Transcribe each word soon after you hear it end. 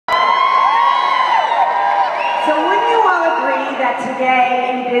all agree that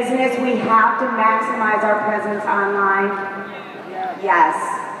today in business we have to maximize our presence online? Yes.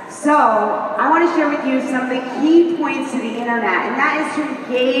 So, I want to share with you some of the key points to the internet, and that is to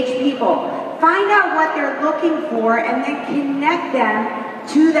engage people. Find out what they're looking for and then connect them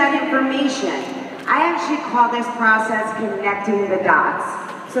to that information. I actually call this process connecting the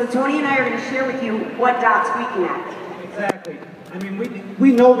dots. So Tony and I are going to share with you what dots we connect. Exactly. I mean,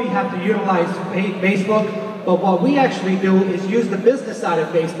 we know we have to utilize Facebook, but what we actually do is use the business side of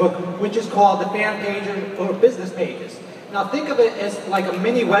Facebook, which is called the fan pages or business pages. Now think of it as like a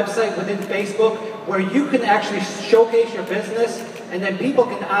mini website within Facebook where you can actually showcase your business and then people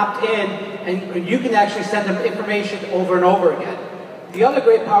can opt in and you can actually send them information over and over again. The other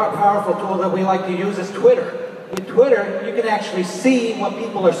great powerful tool that we like to use is Twitter. With Twitter, you can actually see what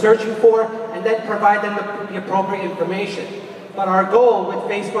people are searching for and then provide them the appropriate information. But our goal with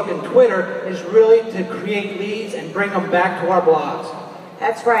Facebook and Twitter is really to create leads and bring them back to our blogs.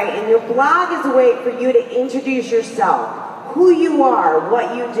 That's right, and your blog is a way for you to introduce yourself, who you are,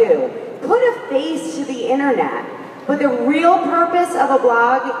 what you do. Put a face to the internet. But the real purpose of a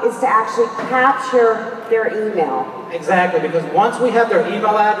blog is to actually capture their email. Exactly, because once we have their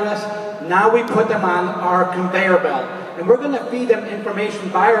email address, now we put them on our conveyor belt. And we're going to feed them information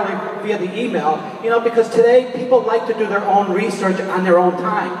virally via the email, because today people like to do their own research on their own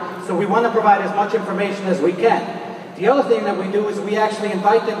time. So we want to provide as much information as we can. The other thing that we do is we actually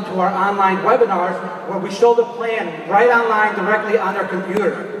invite them to our online webinars where we show the plan right online directly on their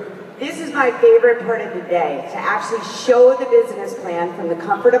computer. This is my favorite part of the day, to actually show the business plan from the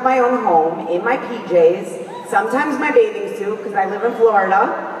comfort of my own home, in my PJs, sometimes my bathing suit because I live in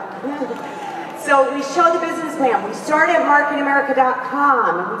Florida. So we show the business plan. We start at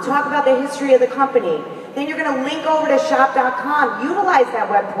marketingamerica.com and we talk about the history of the company. Then you're going to link over to shop.com, utilize that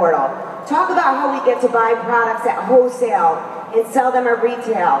web portal. Talk about how we get to buy products at wholesale and sell them at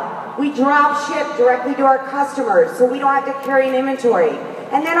retail. We drop ship directly to our customers so we don't have to carry an inventory.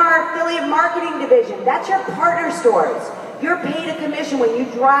 And then our affiliate marketing division, that's your partner stores. You're paid a commission when you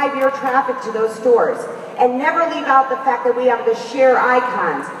drive your traffic to those stores. And never leave out the fact that we have the share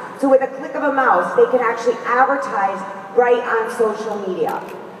icons. So with a click of a mouse, they can actually advertise right on social media.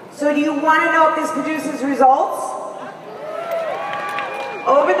 So do you want to know if this produces results?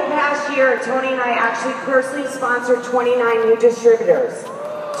 Over the past year, Tony and I actually personally sponsored 29 new distributors.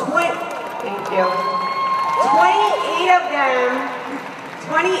 Thank you.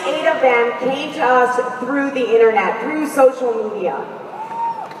 28 of them came to us through the internet, through social media.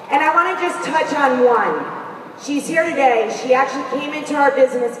 And I want to just touch on one. She's here today. She actually came into our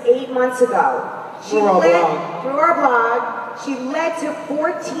business 8 months ago. Through our blog, she led to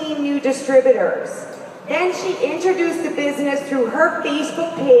 14 new distributors. Then she introduced the business through her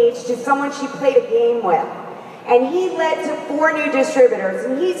Facebook page to someone she played a game with. And he led to 4 new distributors.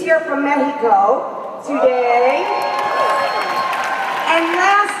 And he's here from Mexico today. And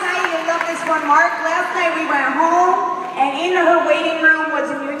last night, you love this one, Mark. Last night we went home, and in her waiting room was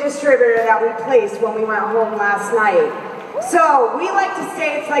a new distributor that we placed when we went home last night. So we like to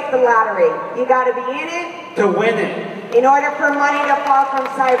say it's like the lottery. You got to be in it to win it. In order for money to fall from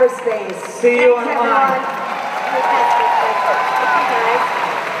cyberspace. See you online. Thanks, everyone.